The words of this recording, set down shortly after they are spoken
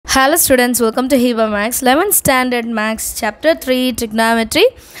Hello students, welcome to Hiba Max 11th Standard Max Chapter 3 Trigonometry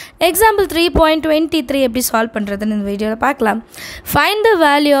Example 3.23 எப்படி solve பண்றதுன்னு இந்த வீடியோல பார்க்கலாம். Find the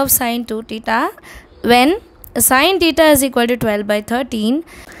value of sin 2 theta when sin theta is equal to 12 by 13.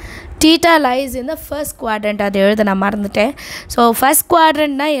 Theta lies in the first quadrant. அது எழுத நான் மறந்துட்டேன். So first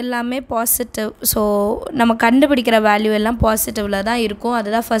குவாட்ரண்ட்னா எல்லாமே பாசிட்டிவ். ஸோ நம்ம கண்டுபிடிக்கிற வேல்யூ எல்லாம் பாசிட்டிவில் தான் இருக்கும்.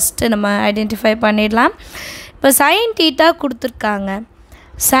 அதுதான் ஃபஸ்ட்டு நம்ம ஐடென்டிஃபை பண்ணிடலாம். இப்போ சைன் தீட்டா கொடுத்துருக்காங்க.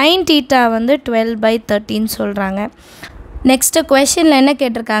 சைன் தீட்டா வந்து 12 by 13 சொல்கிறாங்க. நெக்ஸ்ட்டு கொஷனில் என்ன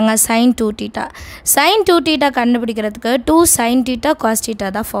கேட்டிருக்காங்க? Sign 2 theta. சைன் 2 தீட்டா கண்டுபிடிக்கிறதுக்கு 2 சைன் தீட்டா காஸ் தீட்டா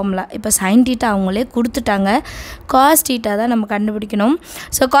தான் ஃபார்முலா. இப்போ சைன் தீட்டா அவங்களே கொடுத்துட்டாங்க. காஸ் தீட்டா தான் நம்ம கண்டுபிடிக்கணும்.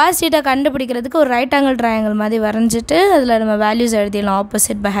 ஸோ காஸ் தீட்டா கண்டுபிடிக்கிறதுக்கு ஒரு ரைட் ஆங்கிள் ட்ரையாங்கிள் மாதிரி வரைஞ்சிட்டு அதில் நம்ம வேல்யூஸ் எழுதிடலாம்.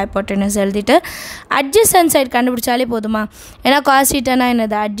 ஆப்போசிட் பை ஹைப்போட்டெனஸ் எழுதிட்டு அட்ஜசன்ட் சைட் கண்டுபிடிச்சாலே போதுமா? ஏன்னா காஸ் தீட்டானா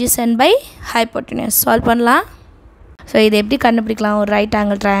என்னது? Adjacent by ஹைப்போட்டெனஸ். சால்வ் பண்ணலாம். ஸோ இது எப்படி கண்டுபிடிக்கலாம்? ஒரு ரைட்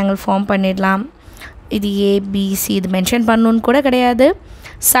ஆங்கிள் ட்ரையாங்கிள் ஃபார்ம் பண்ணிடலாம். இது ஏபிசி, இது மென்ஷன் பண்ணணுன்னு கூட கிடையாது.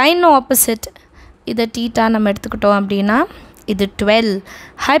 சைன் ஆப்போசிட் இதை தீட்டா நம்ம எடுத்துக்கிட்டோம் அப்படின்னா இது 12,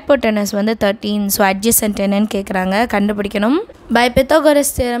 ஹைப்போட்டெனஸ் வந்து 13. ஸோ அட்ஜசன்ட் என்னன்னு கேட்குறாங்க, கண்டுபிடிக்கணும். பை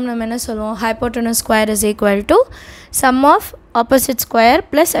பித்தாகோரஸ் தியரம் நம்ம என்ன சொல்லுவோம்? ஹைப்போட்டெனஸ் square is equal to some of opposite square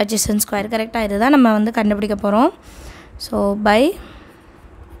plus adjacent square. கரெக்டாக இதுதான் நம்ம வந்து கண்டுபிடிக்க போகிறோம். So by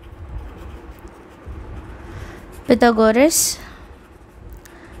Pythagoras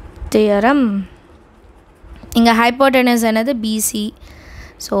theorem. இங்கே ஹைப்போட்டெனஸ் என்னது? BC.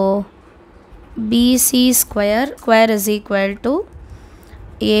 So BC square is equal to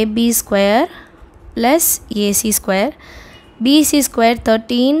AB square plus AC square. BC square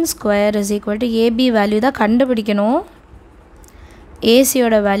 13 square is equal to AB value தான் கண்டுபிடிக்கணும்.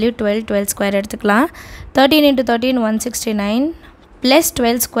 ஏசியோட வேல்யூ 12 ஸ்கொயர் எடுத்துக்கலாம். 13 into 13 169 plus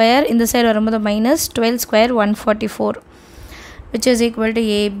 12 square இந்த சைடு வரும்போது minus 12 square 144 which is equal to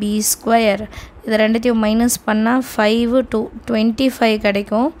AB square. இது ரெண்டுத்தையும் minus பண்ணால் 5 to 25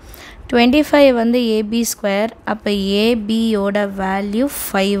 கிடைக்கும். 25 வந்து AB ஸ்கொயர். அப்போ ஏபியோட வேல்யூ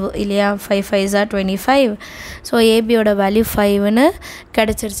 5 இல்லையா? 5 5s are 25. ஸோ ஏபியோட வேல்யூ 5ன்னு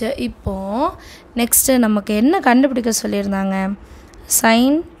கிடச்சிருச்சு. இப்போது நெக்ஸ்ட்டு நமக்கு என்ன கண்டுபிடிக்க சொல்லியிருந்தாங்க?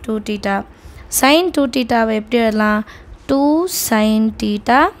 Sign 2 theta. சைன் 2 தீட்டாவை எப்படி எழுதலாம்? 2 sin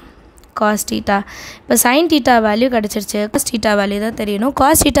theta cos theta. இப்போ sin theta வேல்யூ கிடச்சிருச்சு. cos theta வேல்யூ தான் தெரியணும்.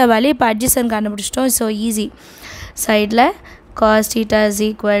 cos theta வேல்யூ இப்போ அட்ஜசன்ட் கண்டுபிடிச்சிட்டோம். So easy. சைடில் cos theta is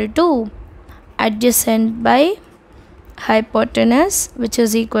equal to adjacent by hypotenuse which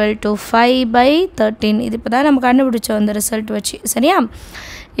is equal to 5 by 13. இது இப்போ தான் நம்ம கண்டுபிடிச்சோம் இந்த ரிசல்ட் வச்சு. சரியா?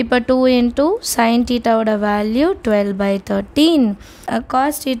 இப்போ 2 into sin theta ஓட வேல்யூ 12 by 13.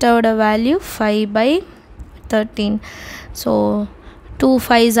 cos theta ஓட value 5 by 13. So 2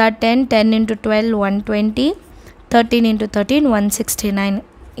 5s are 10 into 12 120, 13 into 13 169.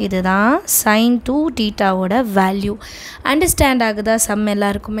 இதுதான் sin 2 தீட்டாவோட வேல்யூ. அண்டர்ஸ்டாண்ட் ஆகுதா? சம்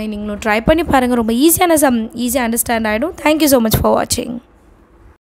எல்லாருக்குமே நீங்களும் ட்ரை பண்ணி பாருங்கள். ரொம்ப ஈஸியான சம், ஈஸியாக அண்டர்ஸ்டாண்ட் ஆகிடும். தேங்க்யூ ஸோ மச் ஃபார் வாட்சிங்.